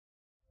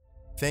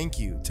Thank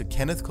you to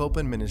Kenneth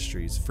Copeland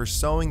Ministries for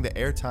sowing the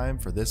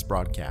airtime for this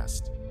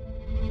broadcast.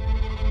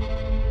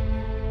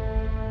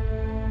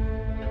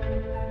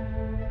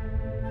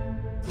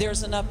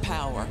 There's enough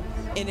power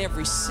in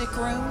every sick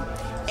room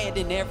and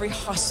in every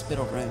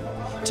hospital room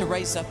to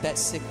raise up that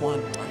sick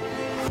one.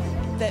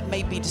 That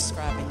may be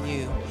describing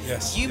you.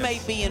 Yes. You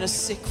may be in a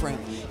sick room.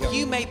 Yep.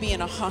 You may be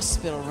in a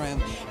hospital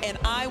room. And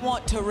I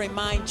want to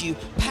remind you,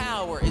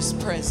 power is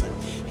present.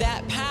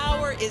 That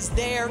power is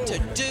there to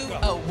do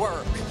a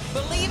work.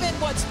 Believe in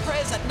what's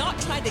present, not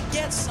trying to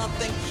get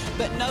something,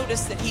 but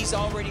notice that He's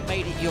already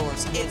made it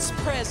yours. It's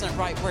present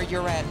right where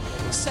you're at.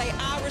 Say,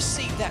 I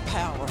receive that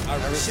power.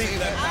 I receive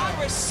that power.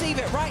 I receive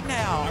it right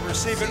now. I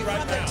receive it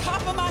right From now. the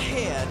top of my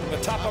head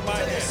The top of my to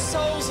the head.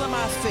 soles of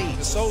my feet.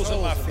 The soles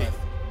of my feet.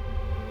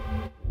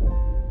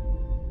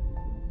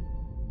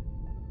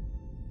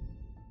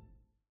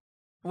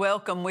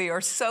 Welcome. We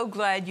are so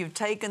glad you've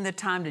taken the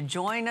time to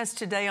join us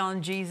today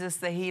on Jesus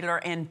the Healer.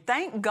 And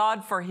thank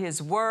God for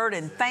His Word,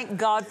 and thank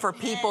God for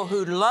people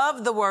who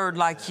love the Word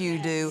like you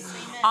do,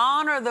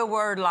 honor the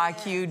Word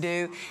like you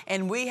do,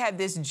 and we have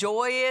this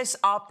joyous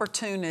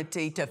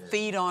opportunity to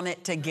feed on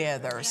it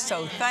together.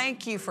 So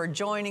thank you for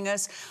joining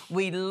us.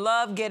 We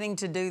love getting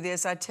to do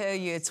this. I tell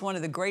you, it's one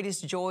of the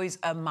greatest joys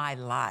of my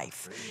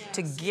life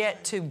to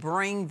get to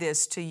bring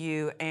this to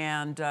you,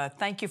 and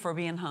thank you for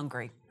being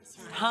hungry.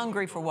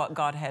 Hungry for what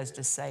God has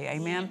to say.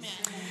 Amen.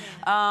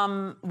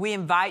 We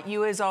invite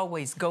you, as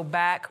always, go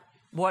back,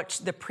 watch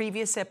the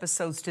previous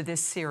episodes to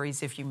this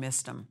series if you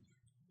missed them,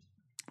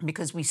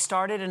 because we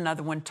started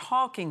another one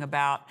talking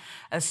about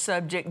a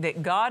subject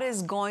that God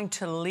is going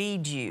to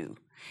lead you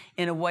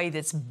in a way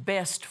that's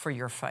best for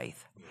your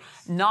faith,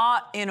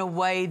 not in a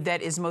way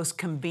that is most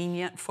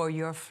convenient for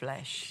your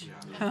flesh.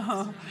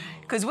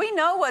 Because we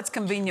know what's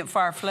convenient for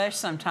our flesh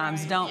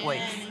sometimes, don't we?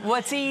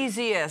 What's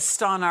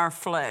easiest on our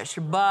flesh.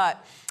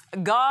 But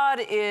God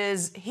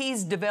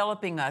He's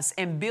developing us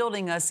and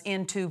building us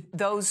into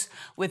those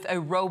with a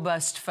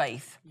robust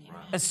faith,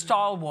 a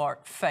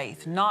stalwart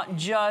faith, not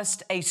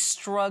just a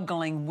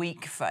struggling,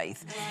 weak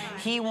faith.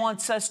 He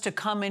wants us to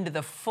come into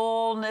the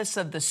fullness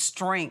of the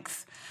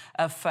strength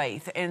of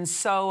faith. And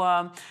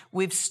so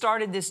we've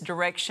started this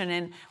direction,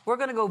 and we're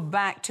going to go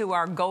back to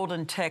our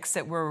golden text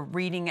that we're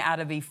reading out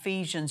of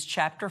Ephesians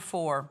chapter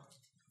 4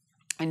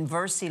 and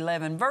verses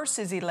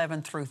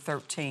 11 through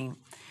 13,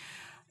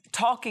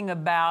 talking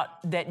about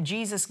that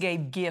Jesus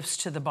gave gifts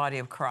to the body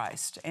of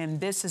Christ. And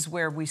this is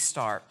where we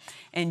start.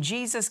 And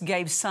Jesus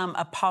gave some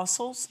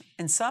apostles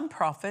and some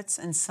prophets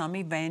and some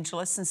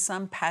evangelists and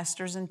some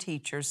pastors and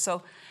teachers.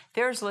 So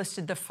there's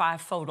listed the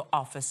fivefold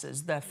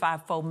offices, the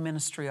fivefold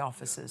ministry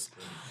offices.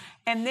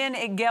 And then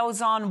it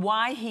goes on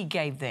why He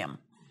gave them: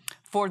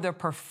 for the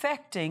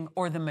perfecting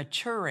or the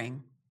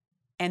maturing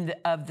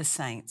of the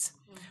saints.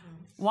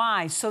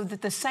 Why? So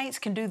that the saints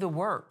can do the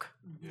work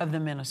of the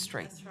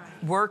ministry.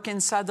 Work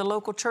inside the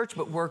local church,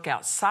 but work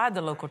outside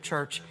the local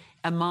church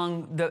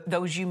among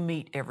those you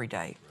meet every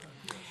day.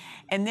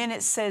 And then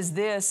it says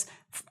this,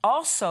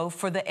 also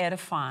for the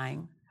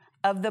edifying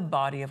of the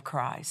body of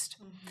Christ.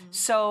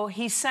 So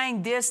He's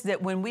saying this,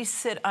 that when we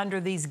sit under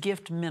these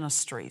gift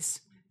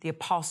ministries, the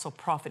apostle,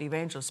 prophet,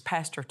 evangelist,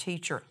 pastor,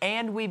 teacher,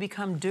 and we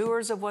become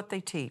doers of what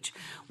they teach,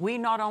 we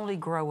not only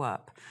grow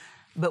up,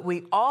 but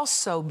we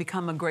also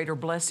become a greater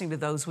blessing to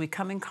those we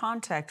come in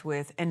contact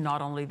with. And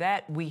not only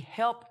that, we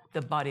help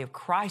the body of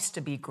Christ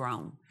to be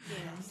grown,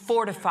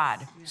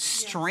 fortified,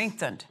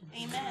 strengthened.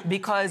 Amen.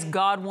 Because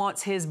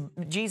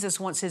Jesus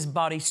wants His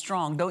body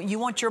strong. Don't you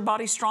want your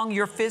body strong?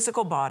 Your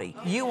physical body.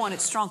 You want it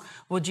strong.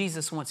 Well,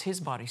 Jesus wants His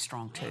body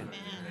strong too.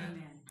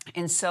 Amen.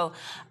 And so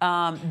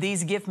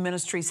these gift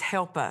ministries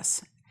help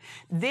us.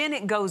 Then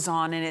it goes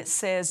on and it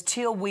says,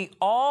 till we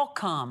all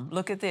come.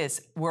 Look at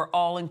this. We're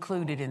all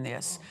included in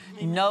this.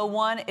 No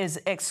one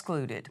is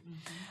excluded.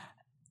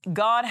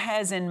 God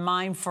has in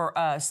mind for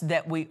us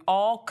that we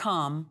all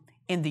come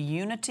in the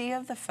unity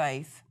of the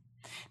faith.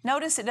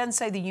 Notice it doesn't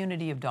say the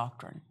unity of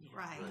doctrine.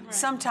 Right.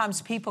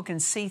 Sometimes people can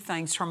see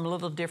things from a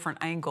little different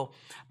angle,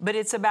 but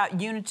it's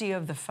about unity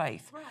of the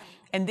faith. Right.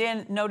 And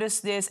then notice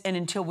this, and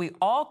until we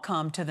all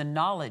come to the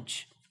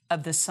knowledge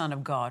of the Son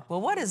of God.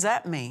 Well, what does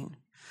that mean?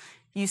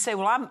 You say,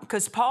 well,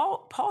 because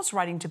Paul's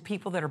writing to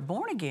people that are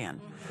born again.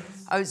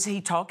 Is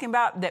he talking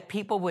about that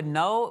people would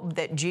know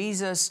that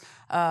Jesus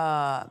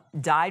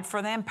died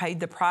for them, paid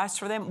the price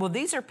for them? Well,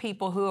 these are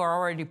people who are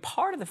already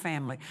part of the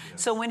family.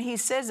 Yes. So when he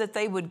says that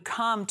they would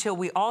come till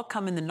we all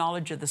come in the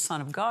knowledge of the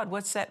Son of God,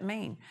 what's that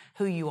mean?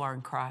 Who you are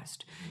in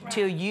Christ. Right.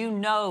 Till you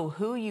know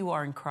who you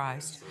are in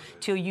Christ.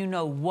 Till you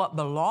know what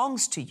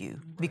belongs to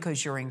you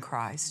because you're in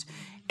Christ.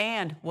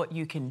 And what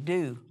you can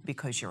do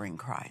because you're in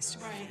Christ.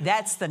 Right.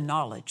 That's the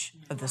knowledge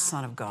of the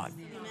Son of God.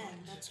 Amen.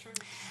 That's true.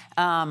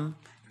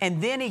 And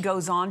then he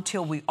goes on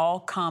till we all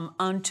come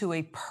unto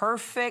a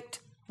perfect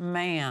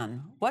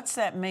man. What's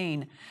that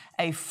mean?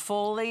 A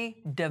fully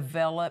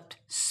developed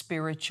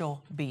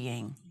spiritual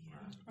being.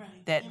 Right.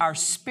 that our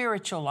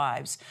spiritual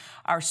lives,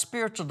 our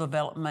spiritual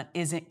development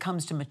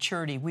comes to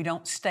maturity. We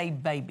don't stay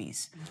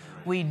babies.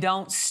 We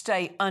don't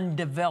stay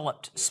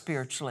undeveloped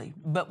spiritually,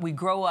 but we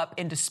grow up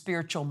into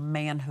spiritual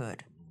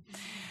manhood.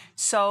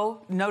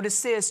 So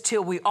notice this,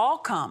 till we all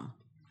come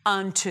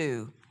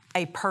unto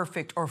a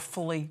perfect or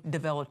fully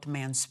developed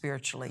man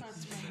spiritually.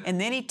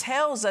 And then he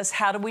tells us,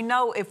 how do we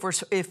know if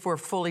we're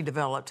fully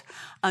developed?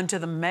 Unto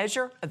the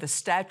measure of the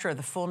stature of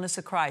the fullness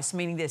of Christ,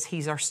 meaning this,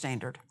 he's our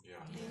standard.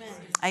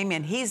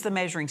 Amen. He's the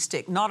measuring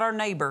stick, not our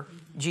neighbor,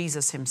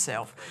 Jesus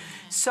himself.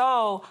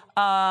 So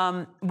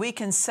we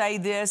can say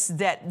this,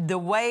 that the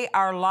way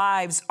our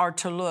lives are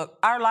to look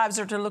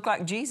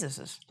like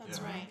Jesus's. That's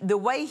right. The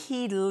way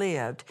he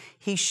lived,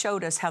 he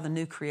showed us how the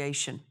new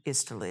creation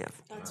is to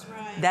live. That's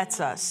right.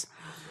 That's us.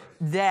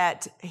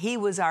 That he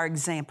was our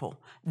example,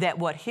 that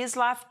what his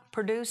life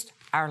produced,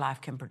 our life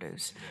can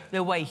produce.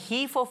 The way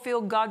he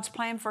fulfilled God's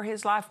plan for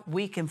his life,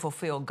 we can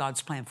fulfill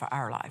God's plan for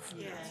our life.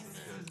 Yes.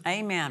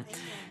 Amen.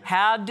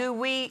 How do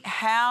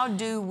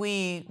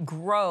we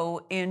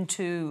grow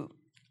into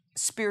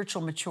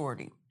spiritual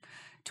maturity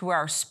to where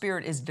our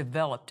spirit is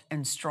developed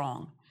and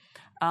strong?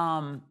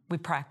 We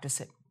practice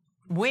it.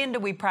 When do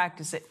we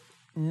practice it?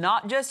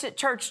 Not just at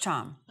church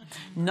time,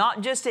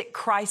 not just at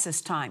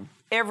crisis time,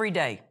 every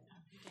day.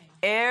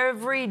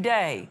 Every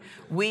day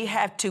we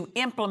have to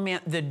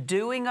implement the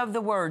doing of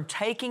the word,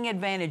 taking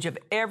advantage of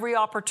every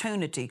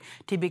opportunity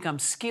to become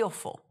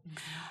skillful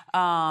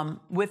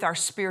with our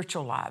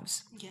spiritual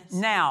lives. Yes.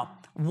 Now,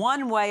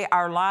 one way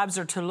our lives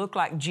are to look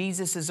like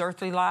Jesus'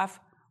 earthly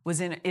life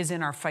is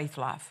in our faith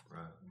life.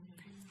 Right.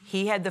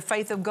 He had the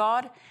faith of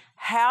God.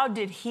 How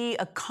did he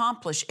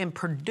accomplish and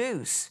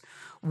produce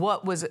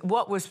what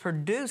was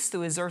produced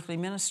through his earthly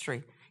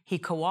ministry? He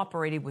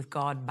cooperated with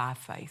God by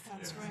faith.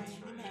 That's right.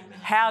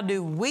 How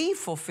do we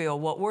fulfill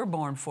what we're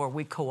born for?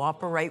 We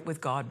cooperate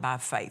with God by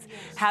faith. Yes.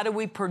 How do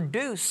we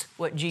produce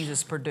what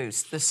Jesus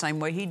produced? The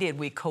same way he did.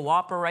 We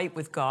cooperate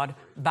with God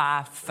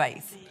by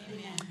faith.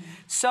 Amen.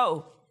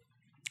 So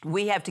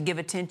we have to give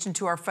attention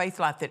to our faith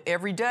life, that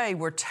every day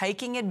we're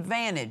taking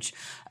advantage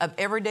of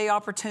everyday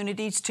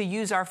opportunities to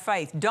use our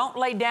faith. Don't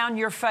lay down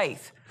your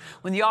faith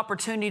when the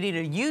opportunity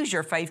to use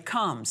your faith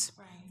comes.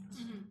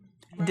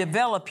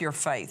 Develop your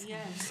faith.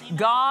 Yes.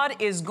 God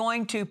is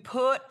going to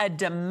put a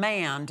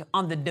demand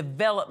on the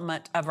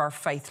development of our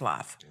faith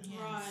life.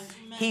 Yes.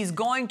 He's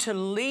going to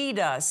lead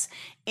us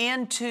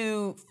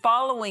into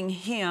following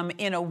him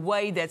in a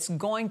way that's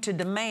going to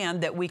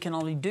demand that we can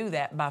only do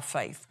that by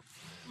faith.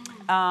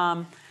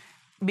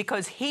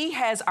 Because he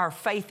has our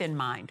faith in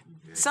mind.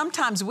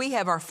 Sometimes we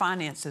have our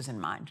finances in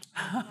mind,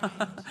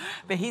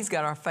 but he's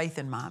got our faith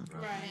in mind.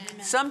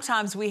 Right.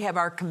 Sometimes we have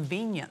our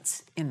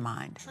convenience in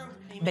mind,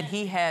 but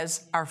he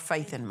has our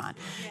faith in mind.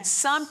 Yes.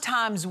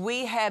 Sometimes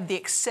we have the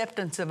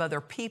acceptance of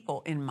other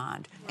people in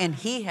mind, and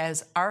he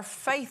has our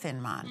faith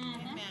in mind.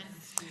 Amen.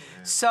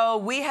 So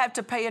we have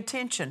to pay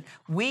attention.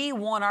 We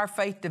want our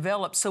faith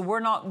developed, so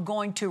we're not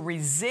going to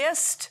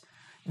resist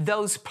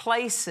those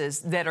places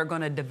that are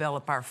going to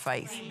develop our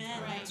faith. Amen.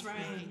 That's right.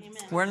 Amen.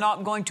 We're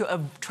not going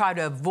to try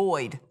to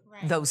avoid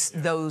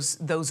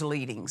those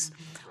leadings.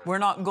 We're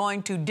not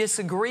going to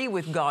disagree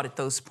with God at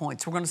those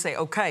points. We're going to say,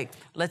 okay,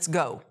 let's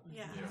go.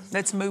 Yeah.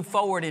 Let's move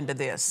forward into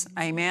this.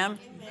 Amen?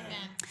 Amen.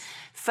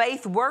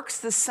 Faith works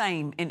the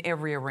same in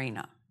every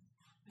arena.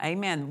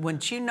 Amen.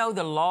 Once you know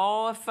the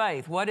law of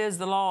faith, what is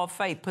the law of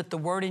faith? Put the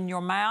word in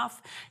your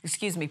mouth.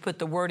 Put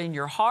the word in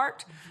your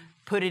heart.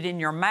 Put it in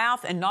your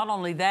mouth, and not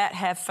only that,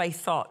 have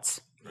faith thoughts.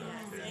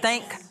 Yes.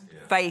 Think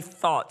faith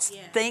thoughts.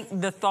 Yes.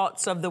 Think the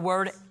thoughts of the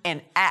word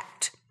and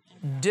act.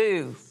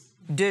 Do.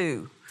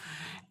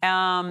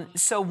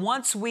 So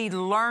once we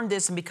learn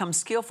this and become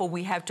skillful,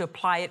 we have to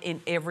apply it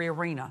in every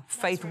arena.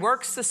 Faith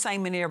works the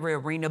same in every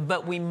arena,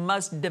 but we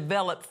must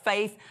develop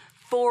faith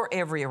for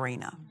every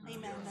arena.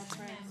 Amen. That's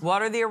right.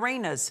 What are the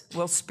arenas?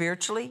 Well,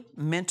 spiritually,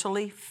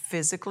 mentally,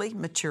 physically,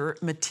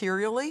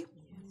 materially.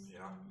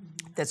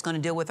 That's going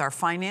to deal with our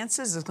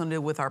finances. It's going to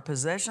deal with our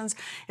possessions.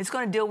 It's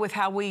going to deal with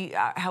how we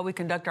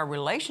conduct our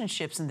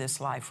relationships in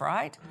this life,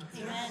 right?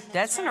 Amen.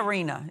 That's an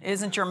arena.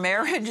 Isn't your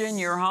marriage and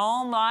your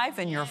home life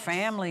and your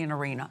family an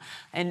arena?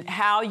 And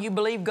how you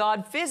believe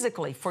God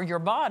physically for your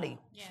body.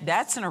 Yes.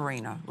 That's an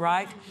arena,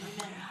 right?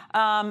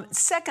 2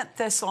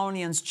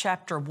 Thessalonians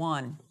chapter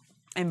 1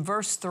 and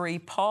verse 3,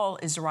 Paul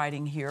is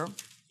writing here.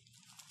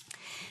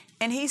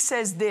 And he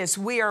says this,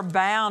 we are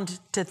bound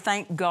to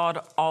thank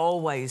God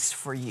always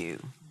for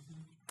you,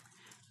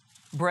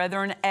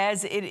 brethren,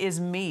 as it is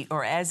meet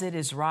or as it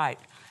is right.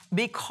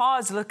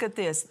 Because, look at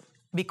this,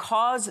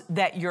 because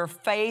that your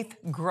faith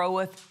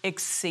groweth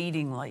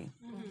exceedingly.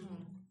 Mm-hmm.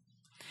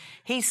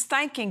 He's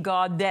thanking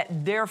God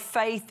that their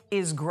faith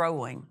is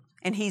growing,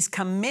 and he's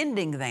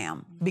commending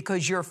them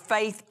because your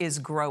faith is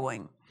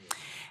growing.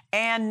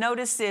 And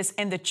notice this,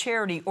 and the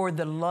charity or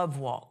the love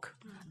walk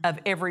of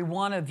every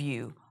one of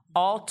you,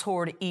 all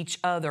toward each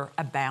other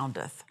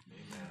aboundeth.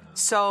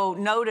 So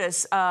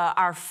notice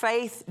our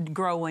faith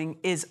growing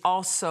is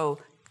also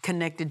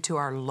connected to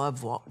our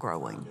love walk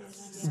growing,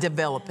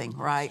 developing,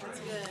 right?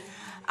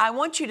 I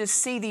want you to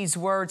see these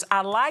words.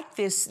 I like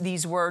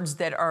these words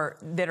that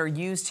are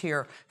used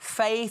here.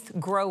 Faith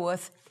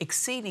groweth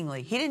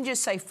exceedingly. He didn't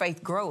just say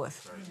faith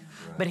groweth,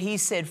 but he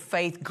said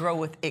faith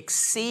groweth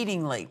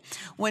exceedingly.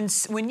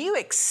 When you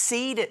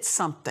exceed at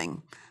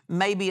something,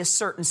 maybe a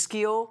certain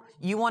skill,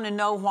 you want to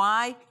know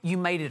why? You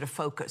made it a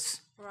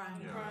focus.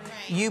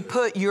 You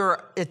put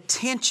your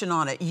attention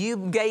on it. You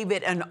gave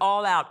it an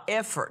all-out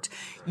effort.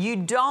 You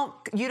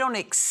don't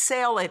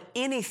excel at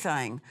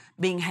anything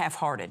being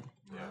half-hearted.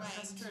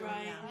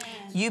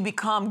 You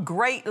become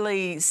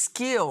greatly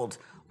skilled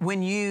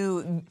when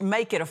you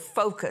make it a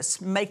focus,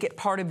 make it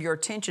part of your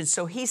attention.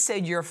 So he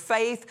said, your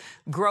faith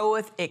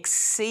groweth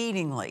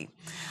exceedingly.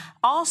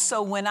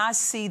 Also, when I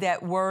see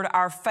that word,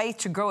 our faith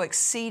to grow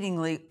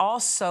exceedingly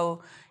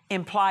also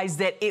implies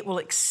that it will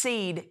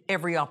exceed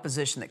every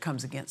opposition that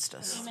comes against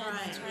us.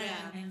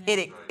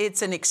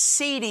 It's an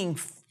exceeding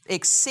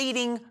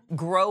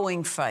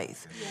growing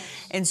faith.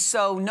 And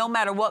so no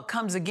matter what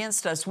comes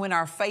against us, when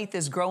our faith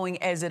is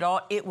growing as it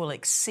ought, it will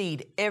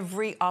exceed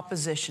every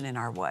opposition in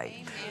our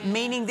way.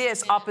 Meaning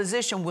this,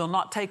 opposition will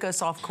not take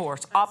us off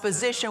course.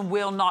 Opposition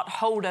will not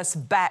hold us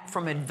back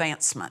from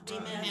advancement.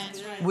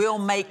 We'll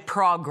make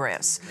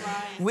progress.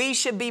 We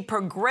should be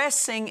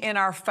progressing in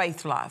our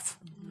faith life.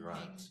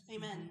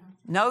 Amen.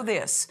 Know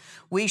this,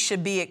 we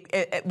should be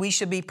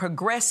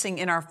progressing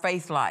in our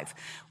faith life.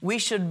 We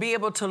should be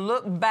able to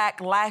look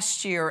back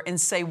last year and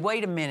say,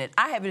 wait a minute,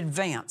 I have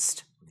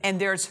advanced,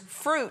 and there's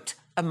fruit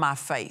of my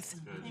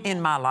faith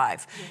in my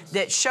life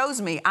that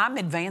shows me I'm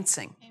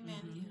advancing.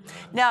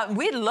 Now,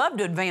 we'd love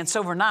to advance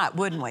overnight,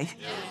 wouldn't we?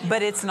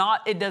 But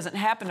it doesn't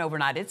happen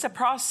overnight. It's a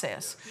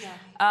process.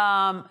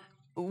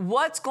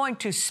 What's going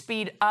to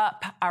speed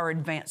up our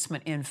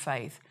advancement in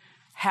faith?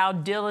 How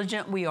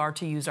diligent we are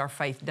to use our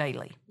faith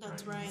daily.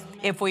 That's right.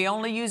 If we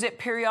only use it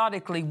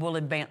periodically, we'll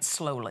advance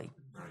slowly.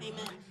 Amen.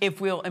 If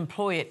we'll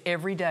employ it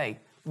every day,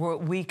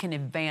 we can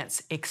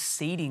advance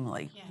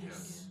exceedingly.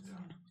 Yes.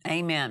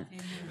 Amen.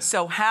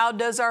 So how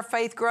does our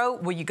faith grow?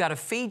 Well, you got to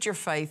feed your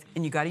faith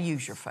and you got to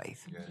use your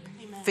faith.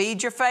 Amen.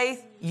 Feed your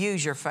faith,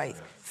 use your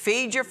faith.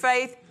 Feed your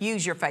faith,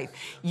 use your faith.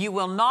 You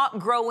will not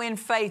grow in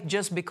faith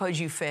just because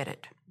you fed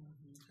it.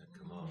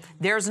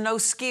 There's no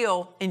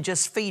skill in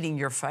just feeding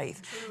your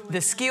faith.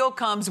 The skill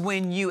comes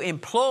when you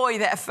employ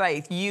that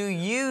faith. You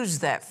use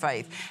that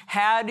faith.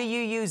 How do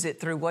you use it?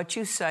 Through what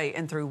you say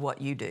and through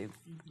what you do.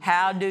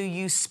 How do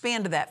you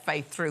spend that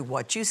faith? Through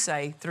what you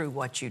say, through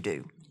what you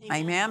do.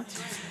 Amen?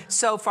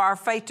 So for our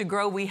faith to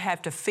grow, we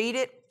have to feed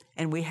it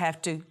and we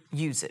have to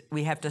use it.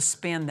 We have to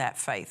spend that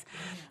faith.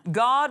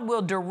 God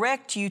will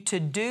direct you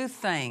to do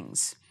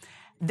things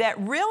that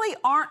really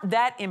aren't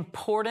that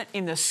important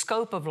in the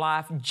scope of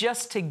life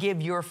just to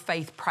give your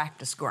faith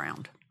practice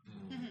ground.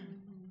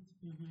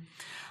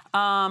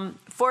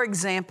 For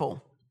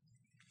example,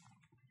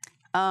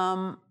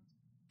 there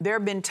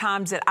have been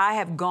times that I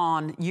have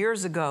gone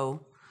years ago,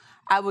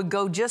 I would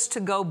go just to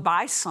go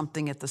buy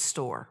something at the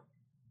store.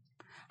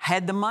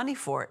 Had the money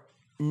for it,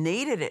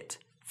 needed it,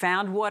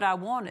 found what I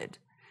wanted.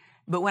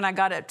 But when I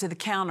got up to the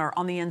counter,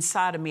 on the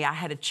inside of me, I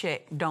had a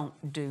check,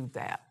 don't do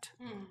that.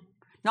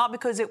 Not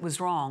because it was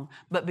wrong,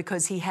 but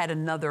because he had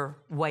another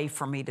way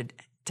for me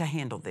to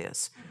handle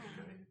this.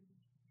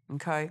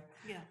 Okay?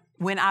 Yeah.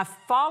 When I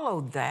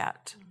followed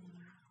that,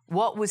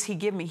 what was he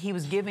giving me? He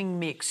was giving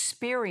me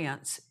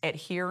experience at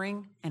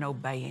hearing and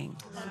obeying.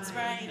 That's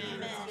right.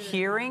 Amen.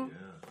 Hearing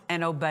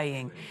and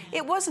obeying.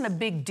 It wasn't a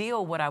big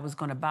deal what I was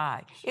going to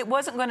buy. It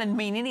wasn't going to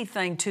mean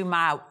anything to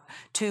my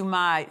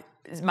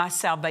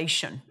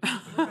salvation.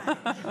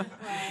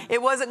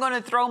 It wasn't going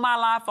to throw my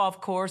life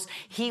off course.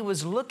 He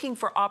was looking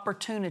for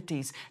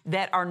opportunities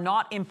that are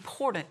not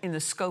important in the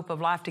scope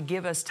of life to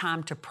give us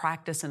time to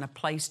practice and a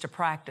place to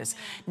practice.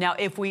 Now,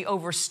 if we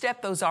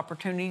overstep those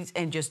opportunities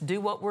and just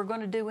do what we're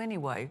going to do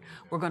anyway,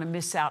 we're going to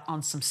miss out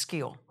on some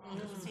skill.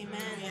 Amen.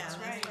 That's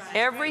right.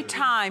 Every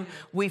time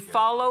we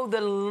follow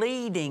the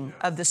leading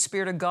of the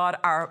Spirit of God,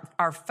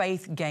 our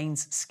faith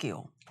gains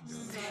skill.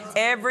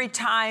 Every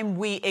time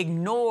we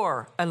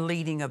ignore a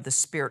leading of the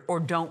Spirit or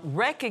don't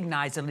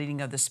recognize a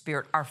leading of the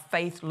Spirit, our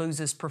faith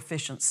loses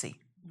proficiency.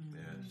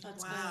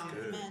 That's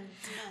good. Amen.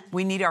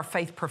 We need our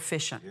faith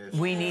proficient.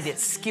 We need it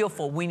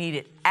skillful. We need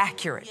it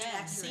accurate.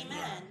 Yes.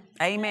 Amen.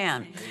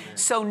 Amen.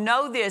 So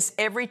know this,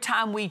 every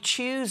time we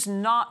choose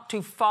not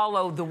to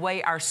follow the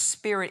way our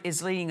spirit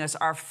is leading us,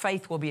 our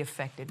faith will be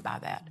affected by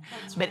that.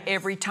 But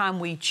every time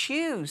we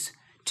choose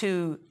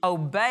to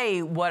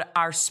obey what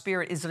our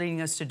spirit is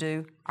leading us to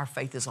do, our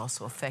faith is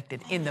also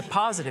affected in the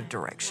positive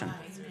direction.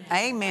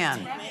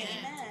 Amen.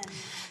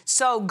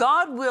 So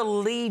God will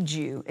lead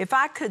you. If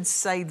I could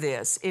say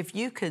this, if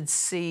you could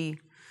see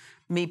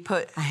me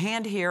put a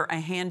hand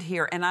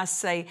here, and I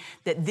say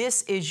that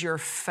this is your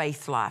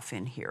faith life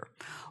in here,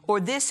 or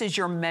this is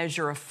your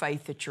measure of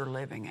faith that you're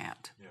living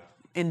at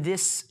in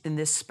this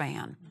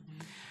span.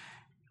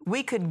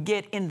 We could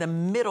get in the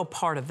middle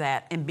part of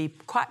that and be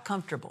quite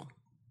comfortable.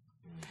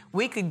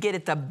 We could get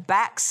at the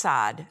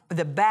backside,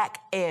 the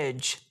back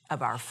edge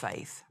of our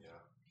faith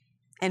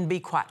and be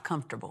quite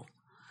comfortable.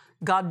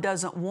 God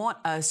doesn't want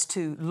us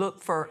to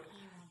look for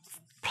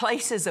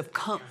places of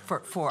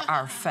comfort for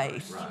our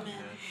faith.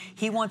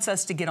 He wants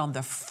us to get on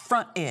the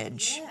front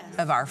edge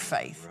of our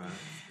faith.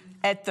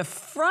 At the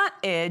front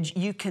edge,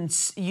 you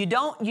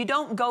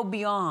don't go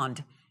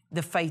beyond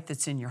the faith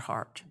that's in your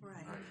heart.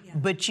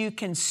 But you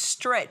can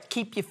stretch,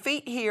 keep your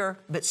feet here,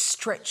 but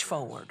stretch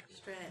forward.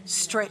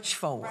 Stretch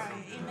forward.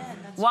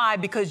 Why?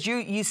 Because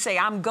you say,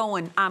 I'm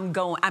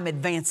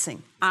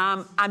advancing.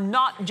 I'm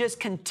not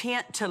just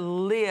content to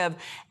live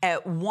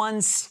at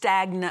one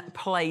stagnant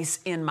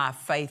place in my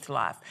faith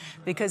life.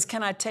 Because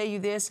can I tell you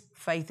this?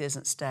 Faith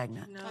isn't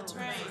stagnant. That's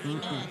right.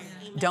 Amen.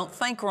 Don't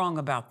think wrong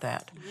about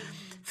that.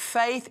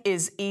 Faith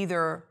is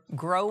either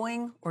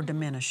growing or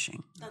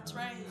diminishing. That's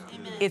right.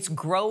 Amen. It's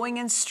growing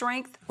in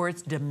strength or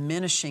it's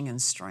diminishing in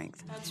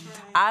strength. That's right.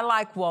 I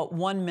like what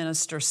one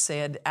minister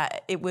said.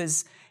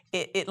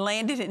 It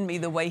landed in me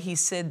the way he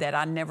said that.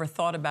 I never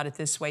thought about it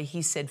this way.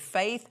 He said,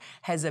 faith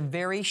has a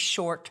very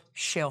short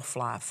shelf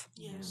life.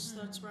 Yes,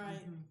 that's right.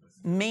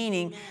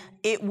 Meaning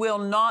it will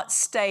not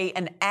stay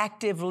an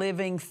active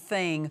living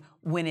thing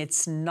when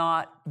it's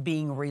not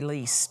being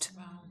released.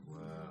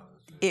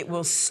 It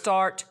will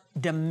start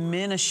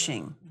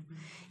diminishing.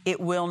 It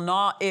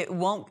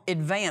won't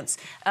advance.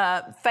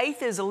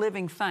 Faith is a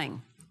living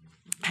thing.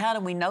 How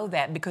do we know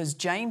that? Because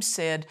James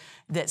said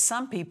that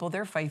some people,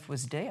 their faith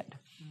was dead.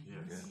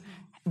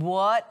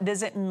 What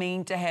does it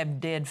mean to have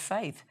dead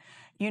faith?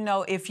 You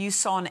know, if you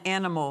saw an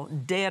animal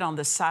dead on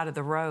the side of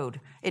the road,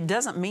 it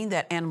doesn't mean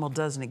that animal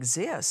doesn't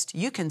exist.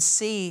 You can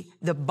see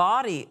the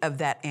body of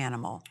that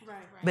animal,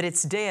 but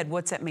it's dead.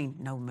 What's that mean?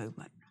 No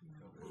movement.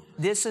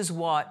 This is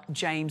what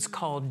James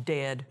called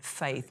dead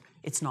faith.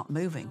 It's not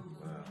moving.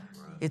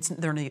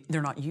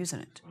 They're not using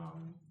it.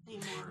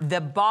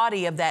 The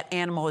body of that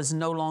animal is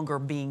no longer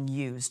being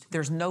used.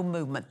 There's no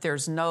movement.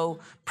 There's no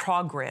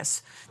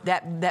progress.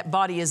 That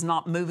body is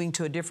not moving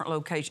to a different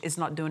location. It's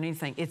not doing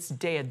anything. It's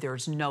dead.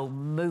 There's no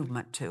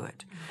movement to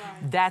it.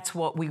 That's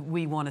what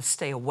we want to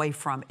stay away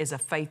from, is a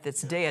faith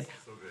that's dead.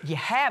 You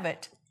have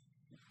it,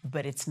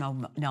 but it's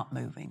not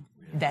moving.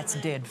 That's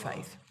dead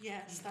faith.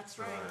 Yes, that's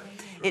right.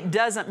 It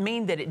doesn't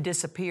mean that it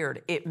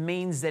disappeared. It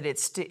means that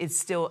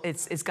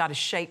it's got a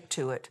shape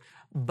to it,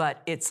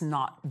 but it's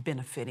not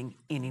benefiting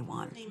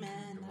anyone.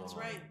 Amen. That's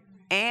right.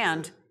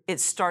 And it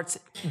starts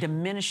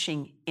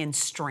diminishing in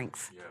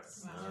strength.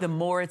 The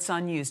more it's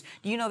unused.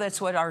 Do you know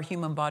that's what our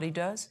human body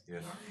does?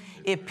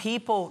 If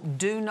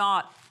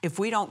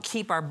we don't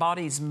keep our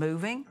bodies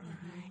moving,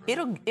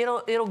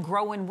 it'll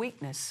grow in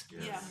weakness.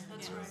 Yeah,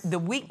 that's right. The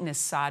weakness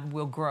side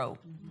will grow.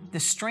 The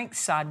strength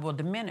side will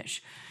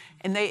diminish.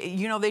 And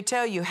they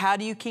tell you, how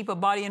do you keep a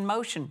body in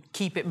motion?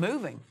 Keep it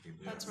moving.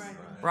 That's right.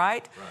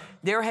 Right?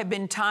 There have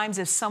been times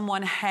if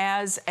someone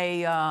has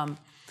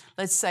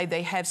let's say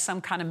they have some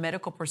kind of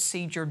medical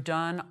procedure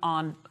done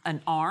on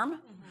an arm,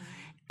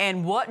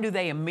 and what do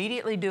they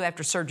immediately do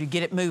after surgery?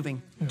 Get it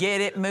moving.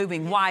 Get it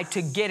moving. Why?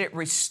 To get it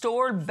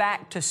restored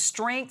back to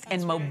strength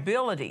and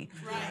mobility.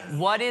 Right.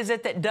 What is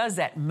it that does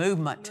that?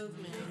 Movement.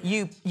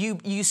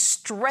 You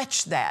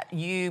stretch that.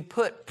 You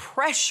put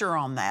pressure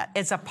on that.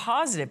 It's a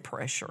positive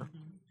pressure.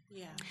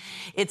 Yeah.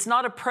 It's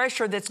not a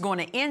pressure that's going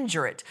to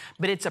injure it,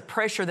 but it's a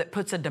pressure that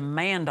puts a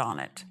demand on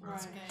it.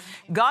 Right.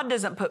 God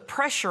doesn't put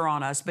pressure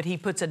on us, but He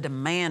puts a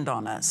demand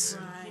on us.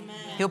 Right.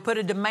 He'll put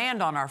a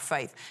demand on our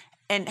faith.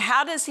 And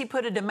how does He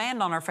put a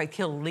demand on our faith?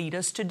 He'll lead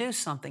us to do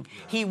something.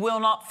 He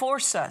will not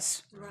force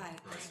us. Right.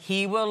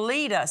 He will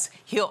lead us.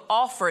 He'll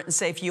offer it and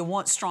say, if you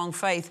want strong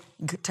faith,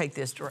 take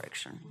this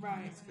direction.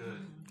 Right.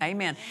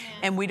 Amen.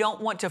 And we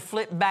don't want to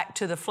flip back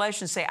to the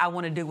flesh and say, I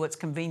want to do what's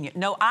convenient.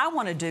 No, I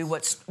want to do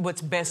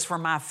what's best for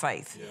my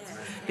faith.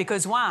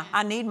 Because why?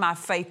 I need my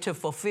faith to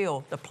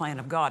fulfill the plan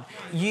of God.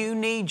 You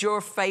need your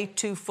faith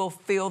to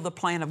fulfill the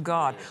plan of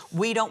God.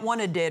 We don't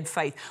want a dead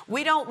faith.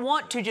 We don't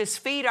want to just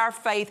feed our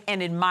faith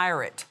and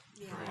admire it.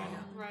 Yeah.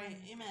 Right.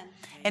 Amen.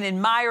 And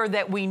admire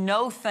that we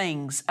know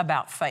things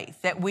about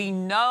faith, that we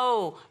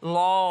know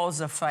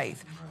laws of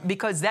faith,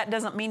 because that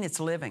doesn't mean it's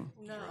living.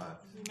 No.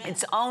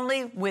 It's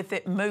only with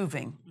it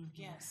moving,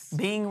 Yes.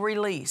 being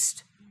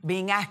released,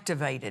 being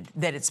activated,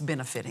 that it's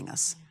benefiting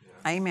us.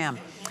 Amen.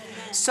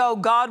 So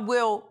God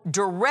will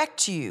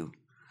direct you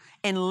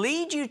and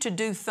lead you to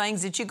do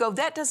things that you go,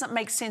 that doesn't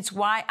make sense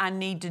why I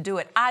need to do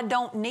it. I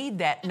don't need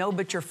that. No,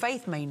 but your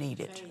faith may need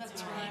it.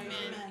 That's right.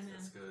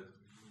 Amen.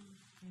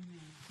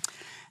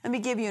 Let me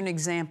give you an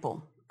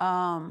example.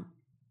 When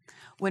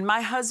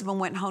my husband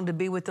went home to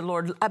be with the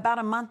Lord, about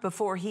a month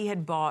before, he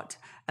had bought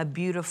a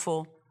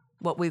beautiful,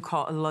 what we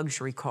call a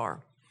luxury car,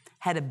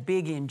 had a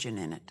big engine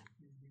in it.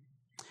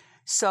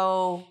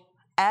 So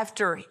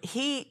after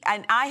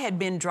I had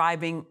been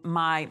driving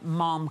my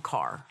mom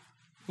car,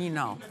 You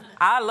know,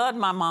 I love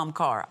my mom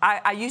car.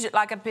 I use it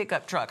like a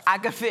pickup truck. I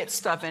could fit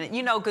stuff in it,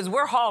 you know, because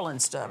we're hauling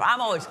stuff.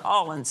 I'm always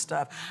hauling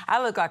stuff.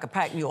 I look like a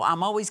pack mule.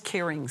 I'm always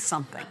carrying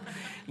something,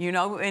 you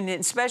know, and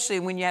especially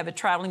when you have a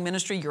traveling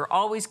ministry, you're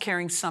always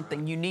carrying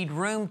something. You need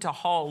room to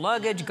haul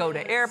luggage, go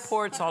to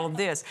airports, all of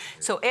this.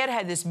 So Ed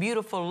had this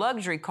beautiful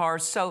luxury car.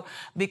 So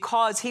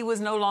because he was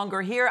no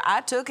longer here,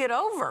 I took it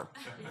over.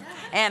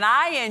 And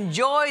I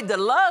enjoyed the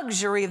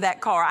luxury of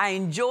that car. I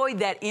enjoyed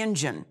that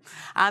engine.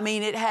 I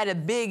mean, it had a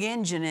big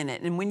engine in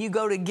it. And when you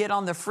go to get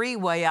on the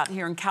freeway out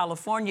here in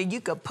California, you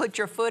could put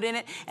your foot in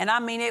it. And I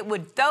mean, it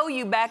would throw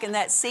you back in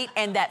that seat.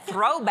 And that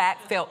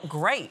throwback felt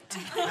great.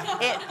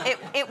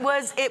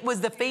 It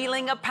was the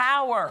feeling of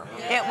power.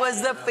 It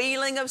was the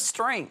feeling of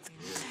strength.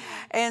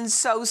 And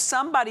so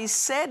somebody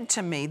said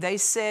to me, they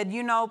said,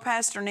 you know,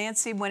 Pastor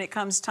Nancy, when it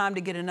comes time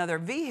to get another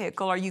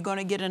vehicle, are you going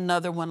to get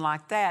another one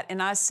like that?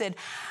 And I said,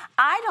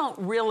 I don't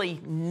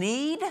really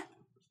need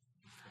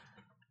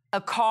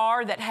a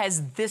car that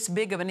has this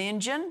big of an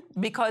engine,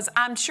 because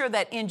I'm sure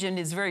that engine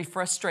is very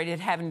frustrated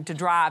having to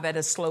drive at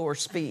a slower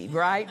speed,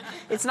 right?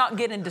 It's not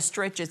getting to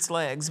stretch its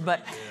legs.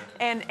 But,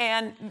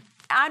 and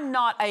I'm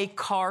not a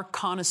car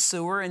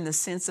connoisseur in the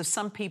sense of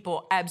some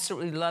people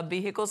absolutely love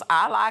vehicles.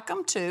 I like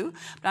them too,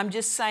 but I'm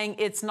just saying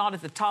it's not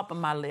at the top of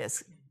my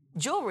list.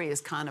 Jewelry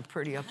is kind of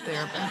pretty up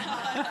there.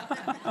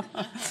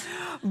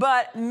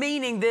 But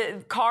meaning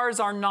that cars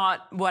are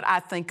not what I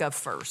think of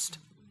first.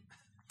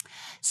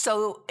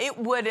 So it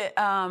would,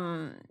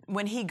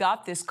 when he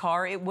got this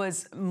car, it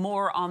was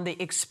more on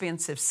the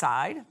expensive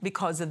side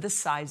because of the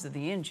size of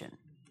the engine.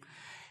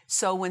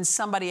 So when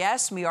somebody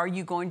asked me, are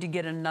you going to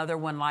get another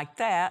one like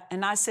that?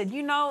 And I said,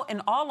 you know,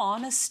 in all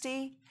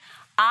honesty,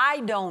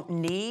 I don't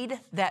need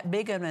that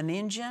big of an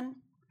engine.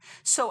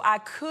 So I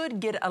could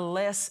get a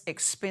less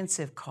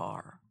expensive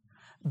car,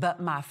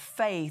 but my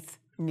faith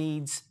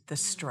needs the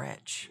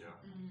stretch.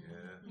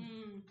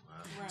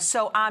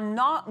 So I'm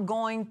not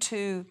going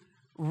to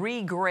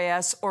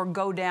regress or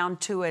go down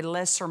to a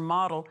lesser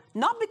model,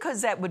 not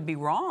because that would be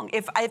wrong.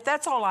 If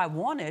that's all I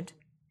wanted,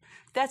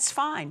 that's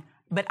fine.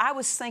 But I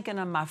was thinking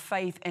of my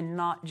faith and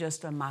not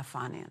just of my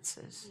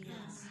finances.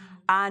 Yes.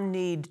 I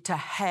need to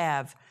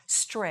have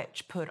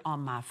stretch put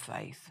on my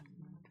faith.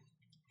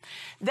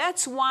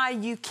 That's why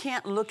you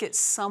can't look at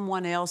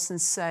someone else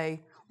and say,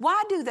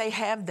 why do they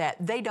have that?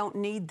 They don't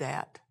need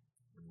that.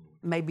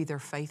 Maybe their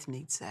faith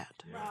needs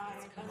that.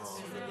 Right. That's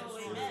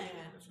true. Amen.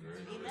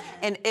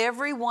 And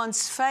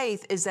everyone's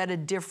faith is at a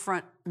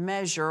different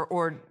measure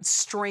or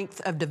strength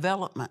of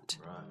development.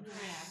 Right.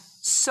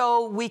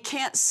 So we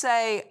can't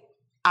say,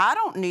 I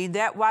don't need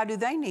that. Why do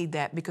they need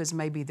that? Because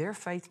maybe their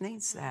faith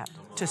needs that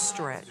to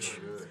stretch.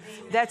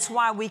 That's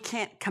why we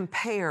can't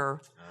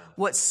compare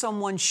what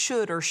someone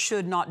should or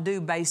should not do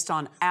based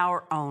on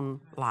our own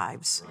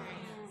lives.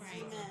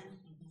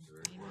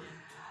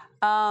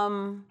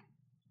 I'm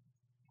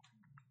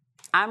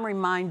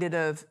reminded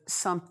of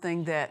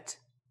something that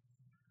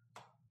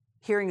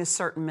hearing a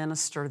certain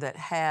minister that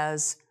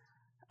has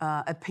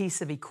a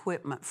piece of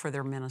equipment for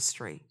their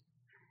ministry,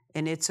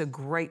 and it's a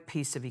great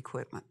piece of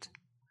equipment.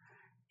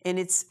 And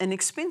it's an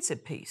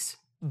expensive piece,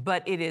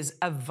 but it is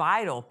a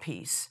vital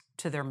piece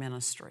to their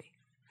ministry.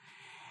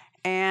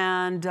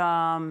 And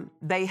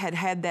they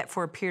had that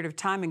for a period of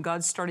time, and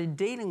God started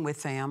dealing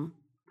with them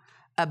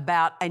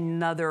about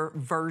another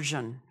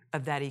version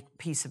of that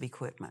piece of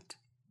equipment.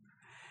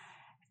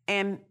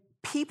 And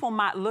people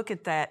might look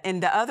at that,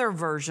 and the other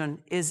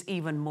version is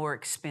even more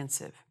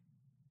expensive.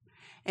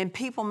 And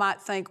people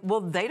might think,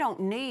 well, they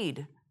don't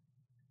need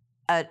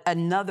a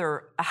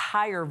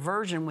higher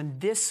version when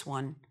this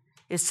one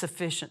is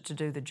sufficient to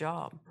do the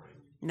job.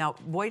 Now,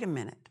 wait a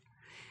minute.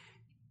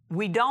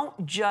 We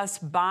don't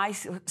just buy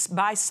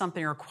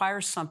something or acquire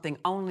something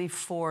only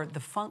for the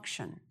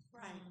function.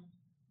 Right.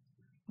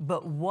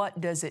 But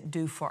what does it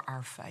do for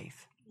our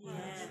faith? Yes,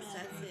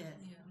 that's it.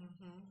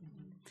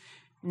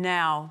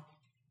 Now,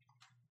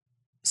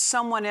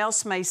 someone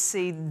else may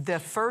see the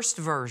first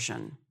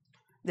version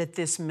that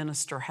this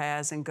minister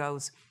has and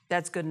goes,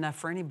 that's good enough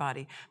for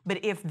anybody.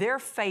 But if their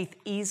faith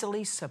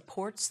easily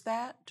supports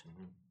that,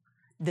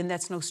 then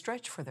that's no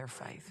stretch for their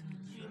faith.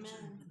 Amen.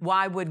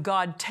 Why would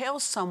God tell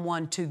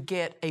someone to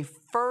get a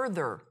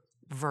further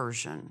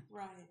version,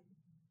 Right.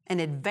 an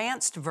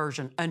advanced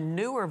version, a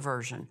newer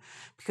version?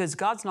 Because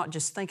God's not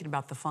just thinking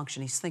about the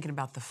function, He's thinking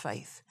about the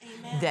faith.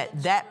 Amen.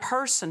 That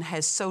person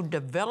has so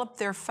developed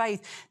their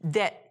faith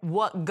that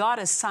what God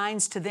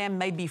assigns to them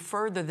may be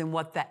further than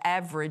what the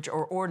average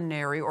or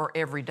ordinary or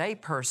everyday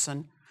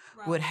person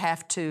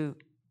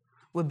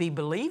would be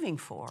believing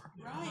for.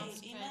 Right.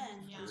 Amen.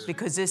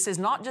 Because this is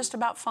not just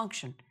about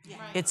function. Yeah.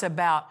 It's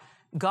about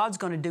God's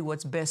going to do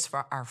what's best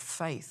for our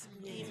faith.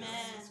 Amen.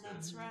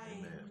 That's right.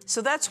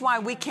 So that's why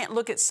we can't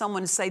look at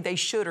someone and say they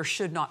should or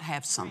should not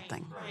have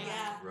something.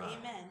 Yeah.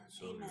 Amen.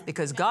 Amen.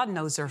 Because God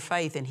knows their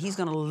faith, and He's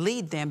going to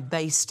lead them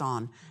based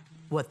on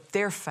what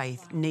their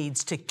faith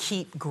needs to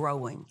keep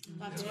growing.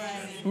 That's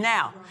right.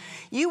 Now,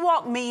 you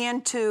walk me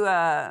into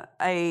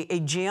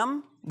a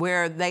gym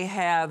where they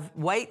have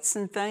weights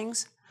and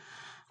things.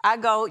 I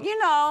go, you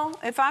know,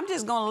 if I'm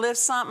just going to lift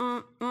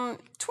something, 20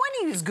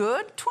 is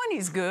good. 20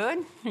 is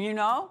good, you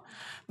know.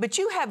 But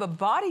you have a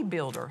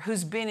bodybuilder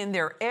who's been in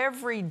there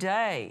every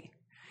day,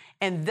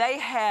 and they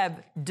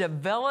have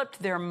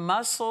developed their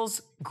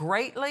muscles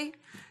greatly.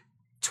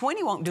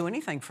 20 won't do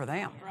anything for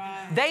them.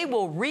 Right. They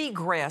will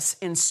regress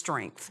in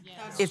strength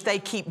if they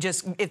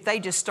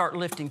just start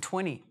lifting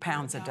 20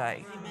 pounds a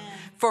day. Amen.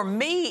 For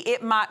me,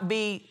 it might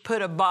be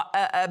put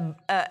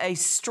a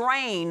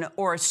strain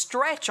or a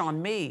stretch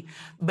on me,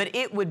 but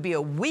it would be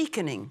a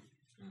weakening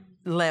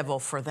level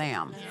for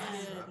them.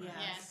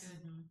 Yes.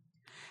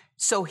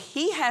 So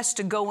he has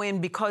to go in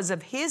because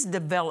of his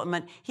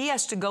development. He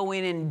has to go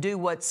in and do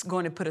what's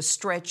going to put a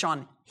stretch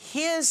on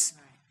his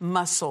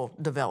muscle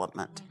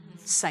development.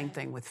 Same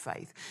thing with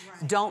faith.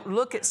 Right. Don't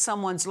look at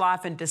someone's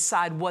life and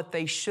decide what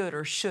they should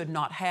or should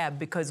not have,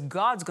 because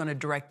God's going to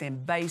direct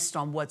them based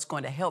on what's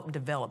going to help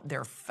develop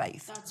their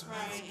faith. That's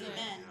right.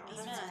 Amen.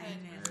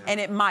 Amen. And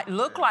it might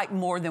look like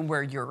more than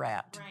where you're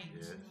at. Right.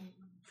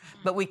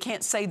 But we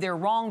can't say they're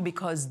wrong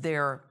because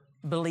they're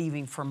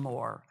believing for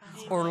more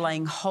or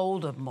laying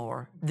hold of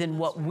more than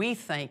what we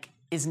think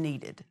is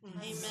needed.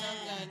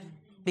 Amen.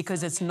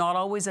 Because it's not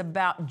always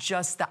about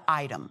just the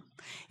item.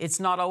 It's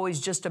not always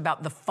just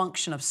about the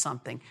function of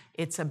something.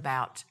 It's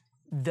about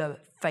the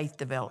faith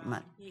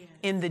development. Yes.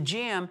 In the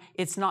gym,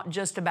 it's not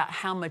just about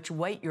how much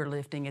weight you're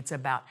lifting. It's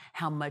about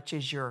how much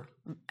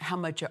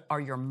are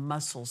your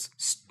muscles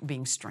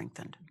being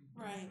strengthened.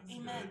 Right.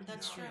 Amen.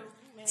 That's true.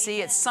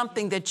 See, it's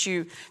something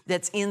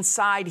that's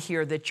inside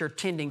here that you're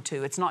tending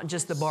to. It's not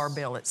just the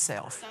barbell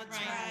itself. That's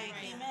right.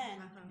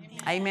 Amen.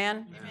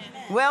 Amen?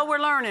 Well, we're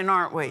learning,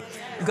 aren't we?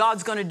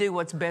 God's going to do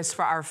what's best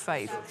for our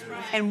faith.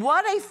 And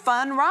what a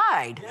fun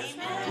ride,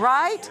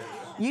 right?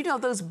 You know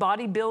those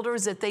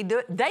bodybuilders that they do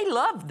it, they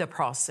love the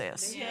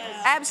process.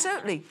 Yes.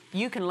 Absolutely.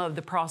 You can love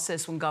the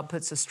process when God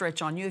puts a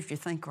stretch on you if you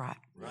think right.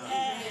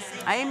 Yes.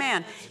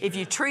 Amen. If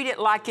you treat it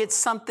like it's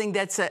something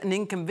that's an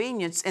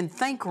inconvenience and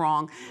think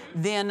wrong,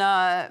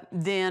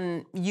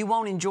 then you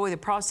won't enjoy the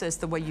process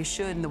the way you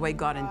should and the way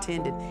God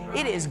intended.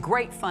 It is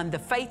great fun. The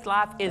faith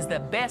life is the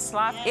best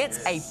life.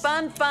 It's a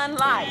fun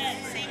life.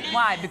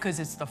 Why?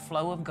 Because it's the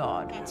flow of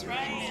God. That's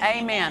right.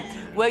 Amen.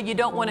 Well, you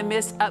don't want to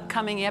miss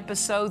upcoming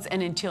episodes.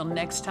 And until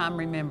next time,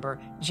 remember,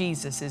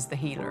 Jesus is the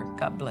healer.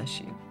 God bless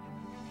you.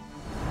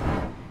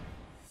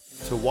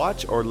 To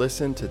watch or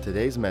listen to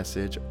today's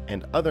message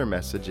and other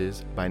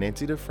messages by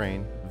Nancy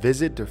Dufresne,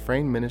 visit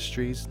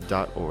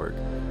DufresneMinistries.org.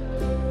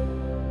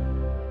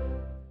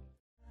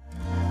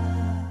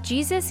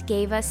 Jesus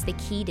gave us the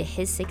key to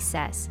his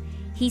success.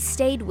 He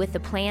stayed with the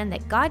plan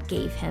that God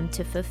gave him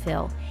to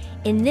fulfill.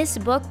 In this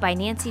book by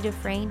Nancy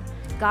Dufresne,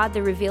 God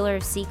the Revealer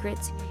of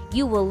Secrets,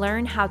 you will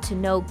learn how to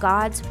know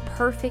God's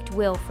perfect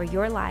will for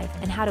your life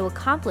and how to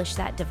accomplish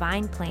that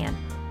divine plan.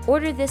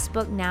 Order this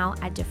book now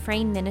at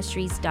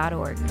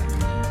DufresneMinistries.org.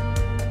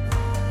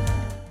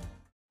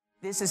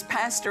 This is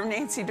Pastor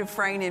Nancy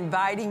Dufresne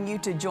inviting you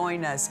to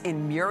join us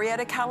in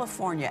Murrieta,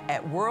 California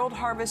at World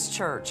Harvest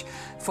Church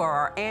for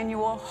our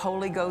annual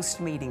Holy Ghost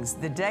meetings.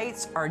 The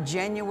dates are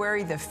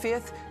January the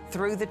 5th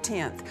through the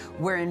 10th.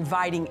 We're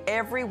inviting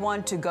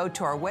everyone to go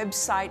to our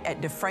website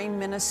at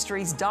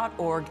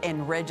DufresneMinistries.org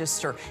and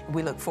register.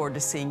 We look forward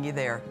to seeing you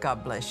there.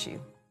 God bless you.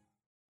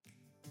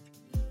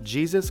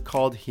 Jesus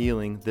called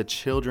healing the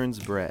children's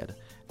bread.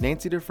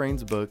 Nancy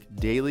Dufresne's book,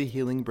 Daily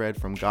Healing Bread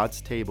from God's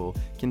Table,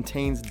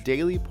 contains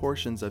daily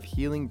portions of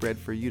healing bread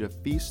for you to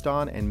feast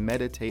on and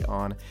meditate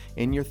on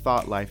in your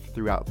thought life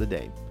throughout the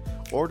day.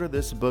 Order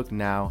this book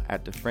now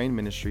at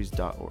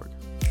DufresneMinistries.org.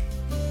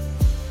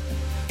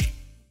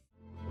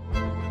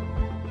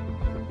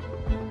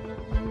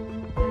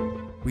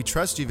 We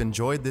trust you've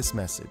enjoyed this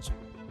message.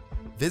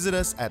 Visit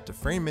us at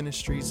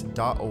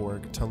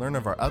DufresneMinistries.org to learn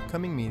of our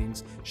upcoming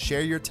meetings,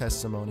 share your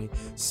testimony,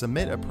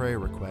 submit a prayer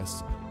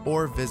request,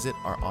 or visit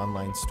our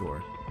online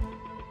store.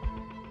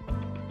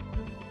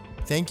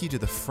 Thank you to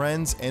the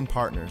friends and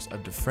partners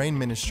of Dufresne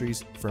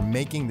Ministries for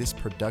making this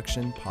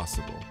production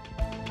possible.